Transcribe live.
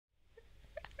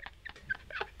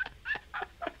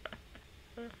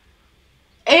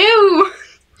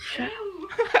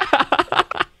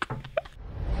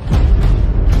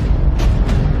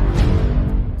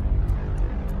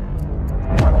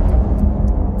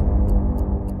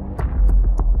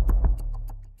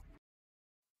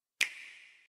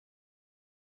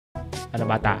Ano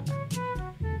bata?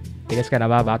 Tigas ka na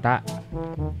ba bata?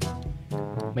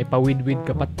 May pawid-wid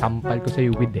ka pa, tampal ko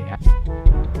sa'yo wid eh ha.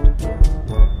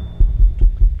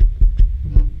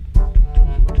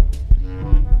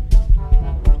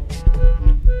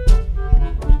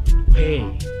 Hey,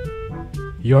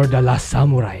 you're the last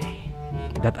samurai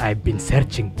that I've been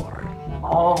searching for.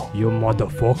 Oh. You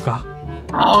motherfucker.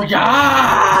 Oh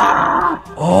yeah!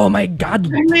 Oh my god!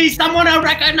 Please, someone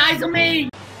recognize me!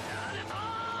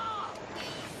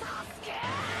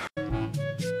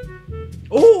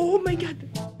 Oh my god!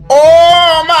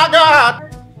 Oh my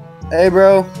god! Hey,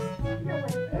 bro.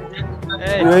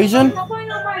 Hey. You Asian?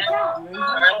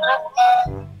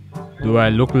 Do I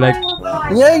look like...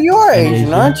 Yeah, you are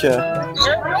Asian, aren't you?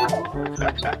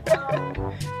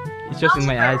 It's just in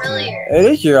my eyes, man. It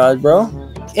is your eyes, bro.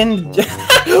 And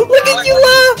look at you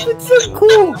laugh! It's so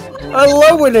cool! I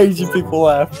love when Asian people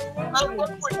laugh.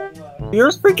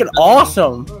 You're freaking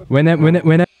awesome!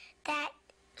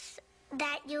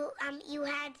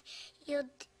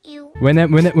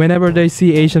 Whenever they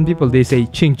see Asian people, they say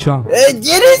ching chong. It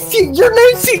is your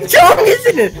name's Ching Chong,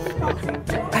 isn't it?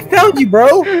 I found you,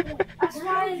 bro!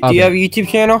 Do you have a YouTube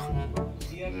channel?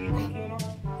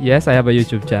 Yes, I have a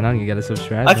YouTube channel. You gotta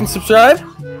subscribe. I can subscribe?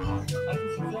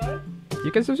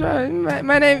 You can subscribe.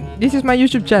 My name. This is my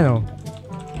YouTube channel.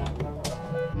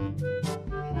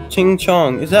 Ching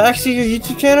Chong. Is that actually your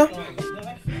YouTube channel?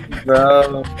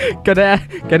 Bro. Can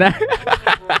I?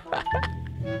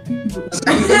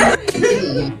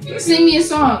 Sing me a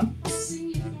song.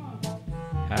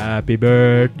 Happy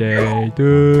birthday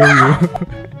to you.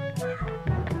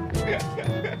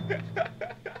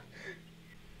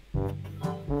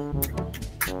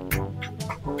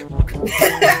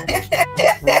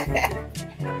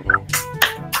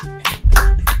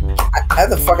 I have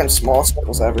the fucking smallest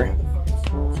nipples ever.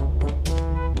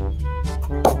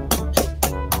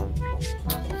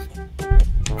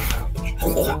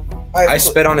 I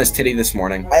spit on his titty this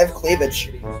morning. I have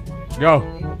cleavage. Go.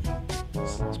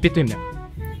 Spit to him now.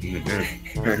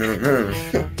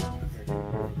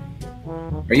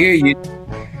 Are you?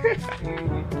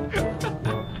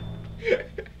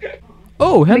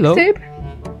 Oh, hello. Mixtape?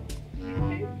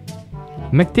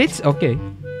 McTits? Okay.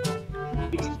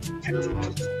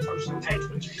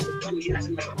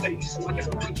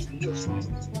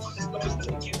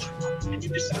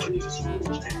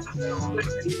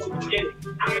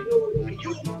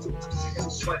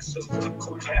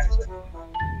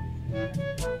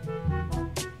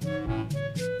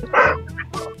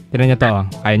 Tignan niyo to.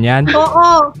 Kaya niyan?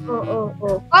 Oo.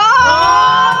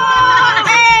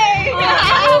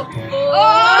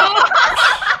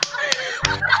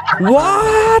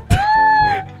 What?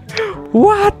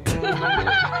 What?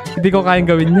 Hindi ko kayang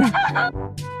gawin niya.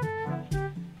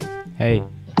 Hey.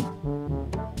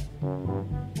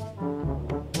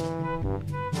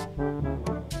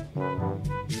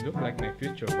 You look like my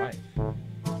future wife.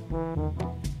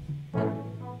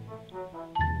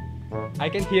 I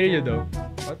can hear you though.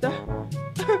 What the?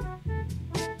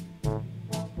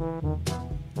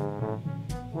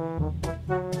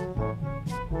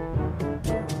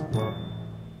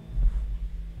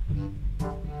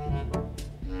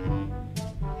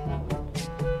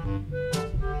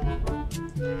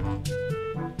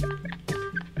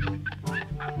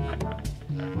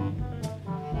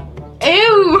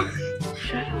 Ew!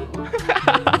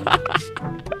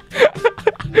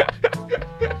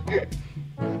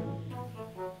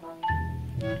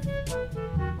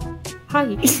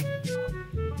 Hi.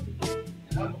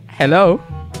 Hello?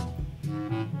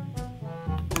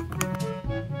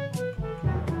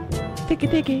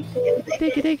 Tiki.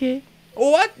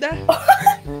 What the?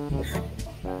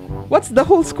 What's the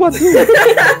whole squad doing?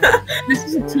 This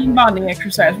is a team bonding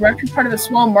exercise. We're actually part of a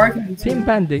small marketing team. Team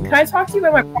banding. Can I talk to you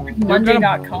about my project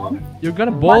Monday.com? You're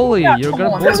gonna bully. You're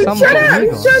gonna bully some of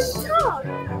amigos.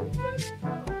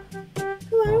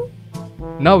 Hello.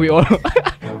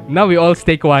 Now we all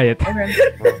stay quiet.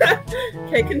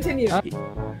 Okay, continue.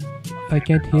 I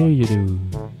can't hear you, dude.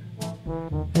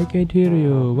 I can't hear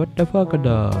you. What the fuck,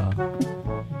 da?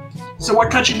 So what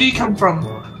country do you come from?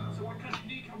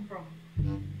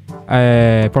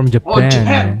 From Japan. Oh,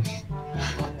 Japan. Man.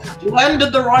 Land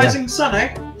of the rising sun,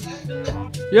 eh?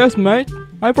 Yes, mate.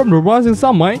 I'm from the rising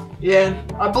sun, mate. Yeah,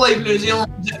 I believe New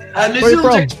Zealand. New Where you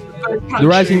Zealand's from? actually the first The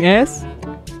rising country. S.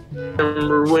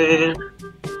 Remember when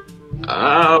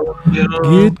I was young,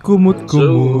 Git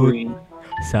kumut-kumut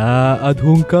sa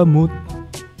adhong kamot.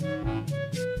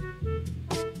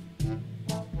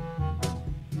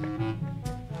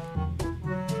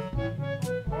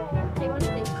 Do you want to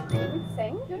sing?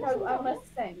 Sing? No, I must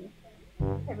sing.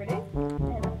 Okay, ready?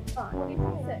 And 5,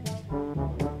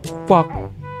 6. fuck?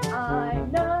 I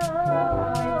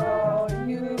know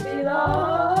you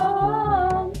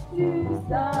belong to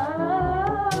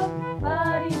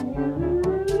somebody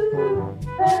new,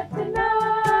 but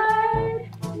tonight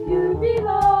you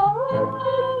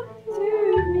belong to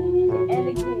me.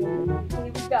 And again, here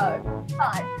we go.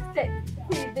 5, 6,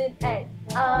 7, 8.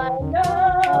 I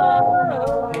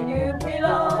know you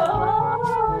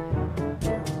belong.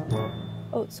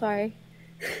 Oh, sorry.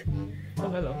 Oh,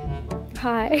 hello.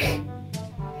 Hi.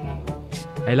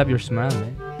 I love your smile,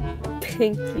 man.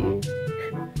 Thank you.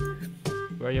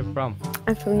 Where are you from?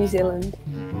 I'm from New Zealand.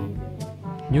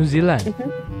 New Zealand. Mhm.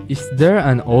 Is there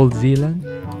an old Zealand?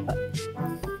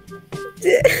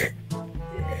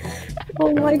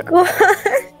 Oh my god.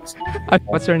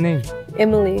 What's your name?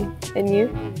 Emily. And you?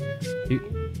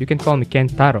 You can call me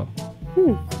Kentaro.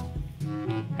 Hmm.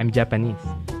 I'm Japanese.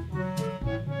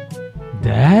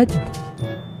 Dad?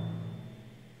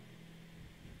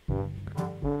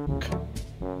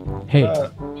 Hey,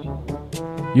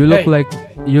 you look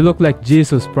like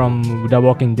Jesus from The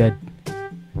Walking Dead.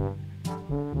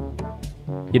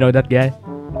 You know that guy?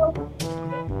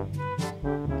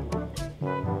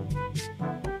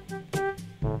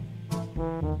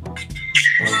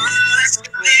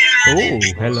 Oh,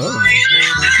 hello.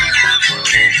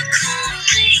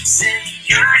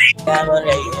 I'm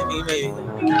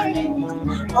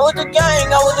with the gang,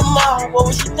 I with the mom.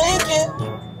 What was you thinking?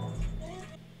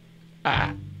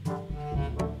 Ah.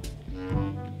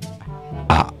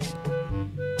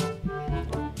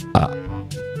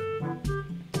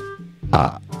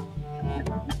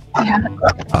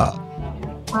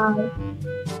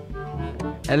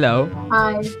 Hello.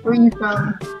 Hi, where are you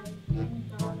from?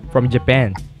 From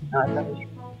Japan.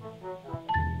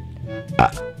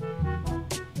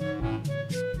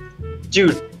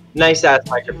 Dude, nice ass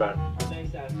microphone.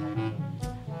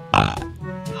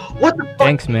 What the fuck?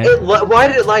 Thanks, man. Why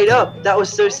did it light up? That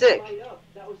was so sick.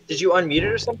 Did you unmute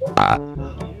it or something?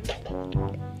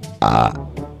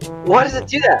 Why does it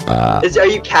do that? Are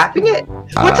you capping it?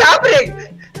 What's happening?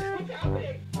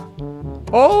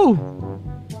 Oh!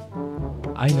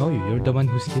 I know you. You're the one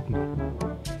who skipped me.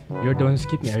 You're the one who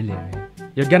skipped me earlier.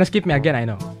 You're gonna skip me again, I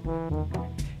know.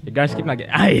 You're gonna skip me again.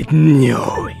 I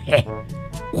knew it.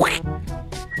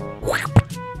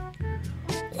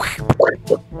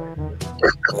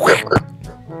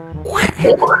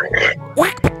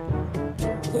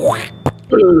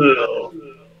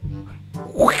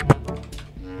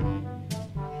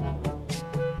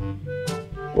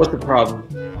 What's the problem?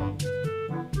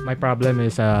 My problem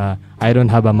is I don't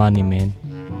have a money, man.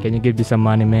 Can you give me some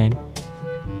money, man?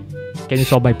 Can you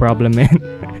solve my problem, man?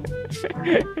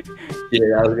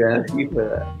 Yeah, I was gonna ask you for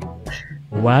that.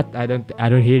 What? I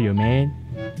don't hear you, man.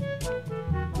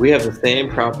 We have the same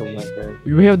problem, my friend.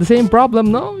 We have the same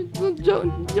problem, no?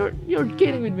 You're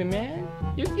kidding with me, man.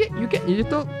 You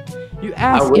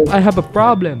asked if I have a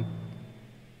problem.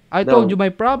 I told you my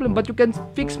problem, but you can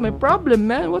fix my problem,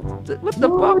 man. What the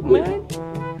fuck, man?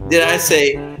 Did I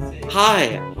say,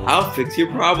 hi, I'll fix your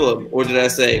problem? Or did I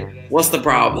say, what's the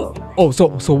problem? Oh, so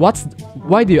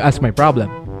why do you ask my problem?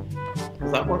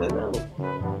 Because I want to know.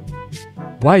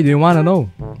 Why do you want to know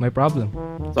my problem?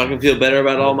 So I can feel better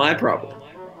about all my problems.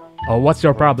 Oh, what's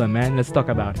your problem, man? Let's talk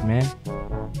about it, man.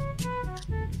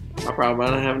 My problem, I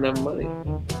don't have enough money.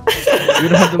 You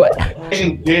don't have the money.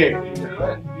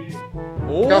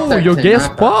 Oh, you're gay as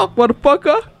fuck,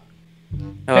 motherfucker.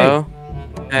 Hello?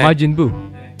 Hey. Majin Buu.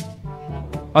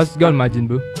 How's it going, Majin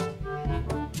Buu?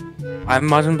 I'm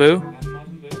Majin Buu?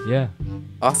 Yeah.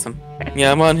 Awesome.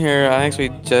 Yeah, I'm on here. I actually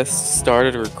just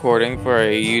started recording for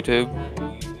a YouTube.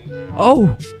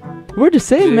 Oh, we're the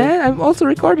same, man. I'm also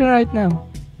recording right now.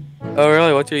 Oh,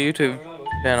 really? What's your YouTube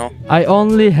channel? I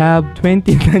only have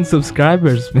 29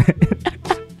 subscribers, man.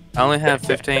 I only have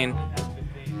 15.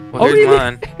 Well, Oh, here's really?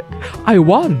 mine. I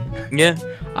won. Yeah.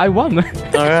 I won, man.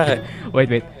 Alright.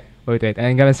 Wait.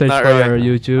 I'm gonna search Not for really.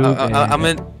 YouTube. I'm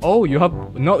in. Oh, you have.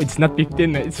 No, it's not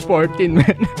 15, man. It's 14,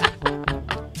 man.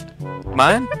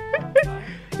 Mine?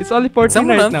 It's only 14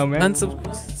 Someone right now, man.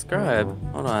 unsubscribe.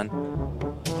 Hold on.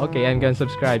 Okay, I'm gonna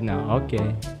subscribe now.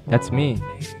 Okay, that's me.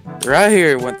 Right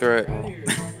here went through it.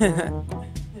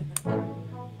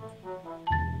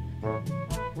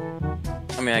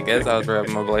 I mean, I guess I was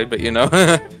rubbing my blade, but you know.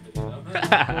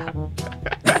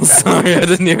 Sorry, I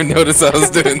didn't even notice I was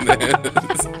doing this.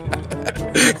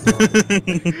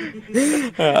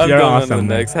 I'm You're going awesome, on to the man.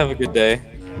 next. Have a good day.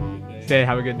 Say,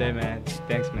 have a good day, man.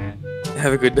 Thanks, man.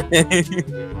 Have a good day.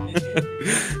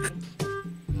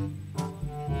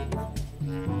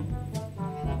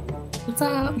 What's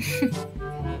up?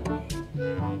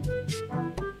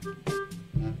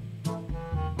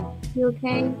 You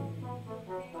okay?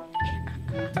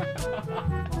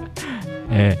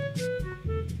 Eh.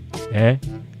 Eh.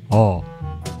 Oh.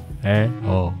 Eh.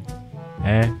 Oh.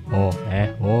 Eh. Oh.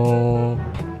 Eh. Oh.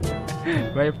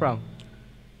 Where are you from?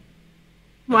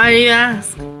 Why you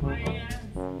ask?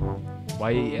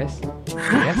 YES?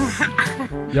 Yes?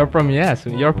 You're from Yes.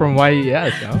 You're from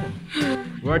YES. Oh.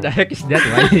 Where the heck is that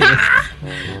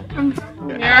YES? I'm from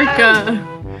America.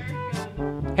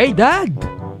 Hey, Dad!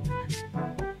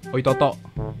 Oy, Toto.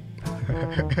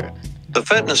 The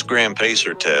Fitness Gram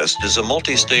Pacer test is a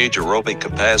multi-stage aerobic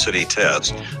capacity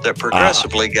test that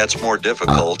progressively gets more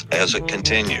difficult as it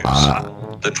continues.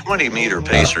 The 20-meter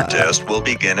pacer test will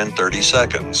begin in 30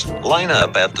 seconds. Line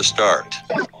up at the start.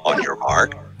 On your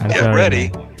mark, get ready,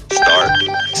 start.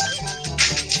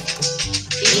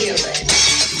 Feel it.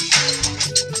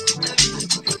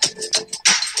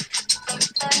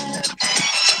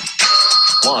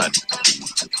 1.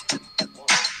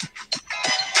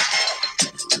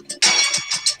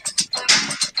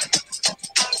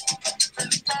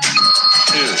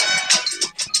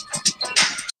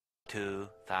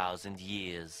 2,000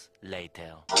 years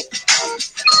later. 6.